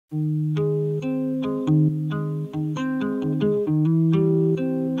Catch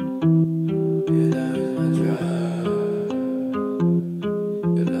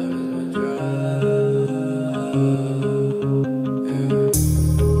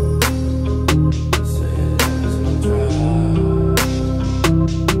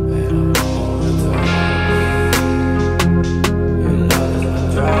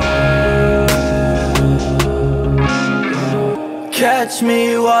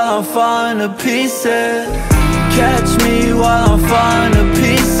me while I'm falling to pieces. Catch me while I'm falling to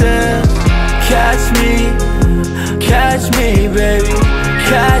pieces. Catch me, baby.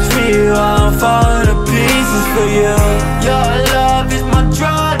 Catch me while I'm falling to pieces for you. Your love is my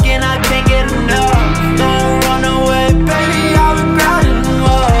drug and I can't get enough. Don't run away, baby, I'll be grinding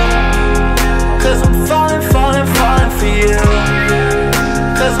more. Cause I'm falling, falling, falling for you.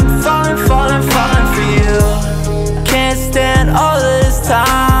 Cause I'm falling, falling, falling for you. Can't stand all of this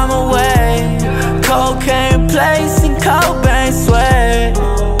time away. Cocaine placing, Cobain sway.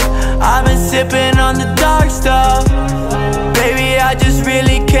 I've been sipping on the dark stuff. Baby, I just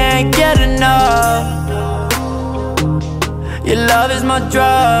really can't get enough. Your love is my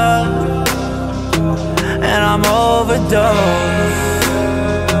drug and I'm overdosed.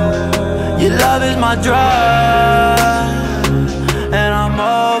 Your love is my drug and I'm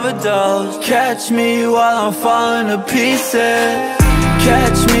overdosed. Catch me while I'm falling to pieces.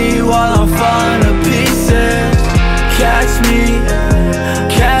 Catch me while I'm falling to pieces. Catch me,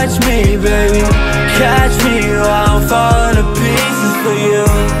 baby. Catch me while I'm falling to pieces for you.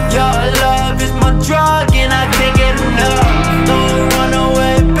 Your love is my drug and I can't get enough. Don't run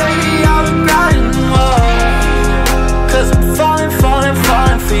away, baby, I'll be grinding more. Cause I'm falling, falling,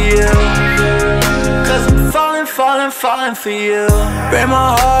 falling for you. Cause I'm falling, falling, falling for you. Break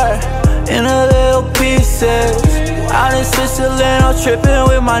my heart into little pieces. Out in Sicily, I'm tripping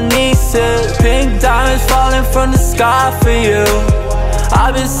with my nieces. Pink diamonds falling from the sky for you.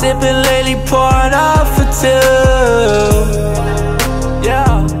 I've been sipping lately, pouring up for two.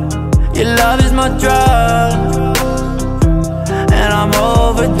 Yeah, your love is my drug and I'm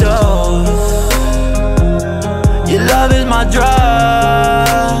overdosed. Your love is my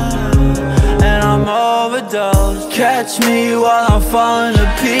drug and I'm overdosed. Catch me while I'm falling to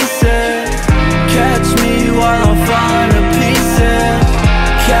pieces. Catch me while I'm falling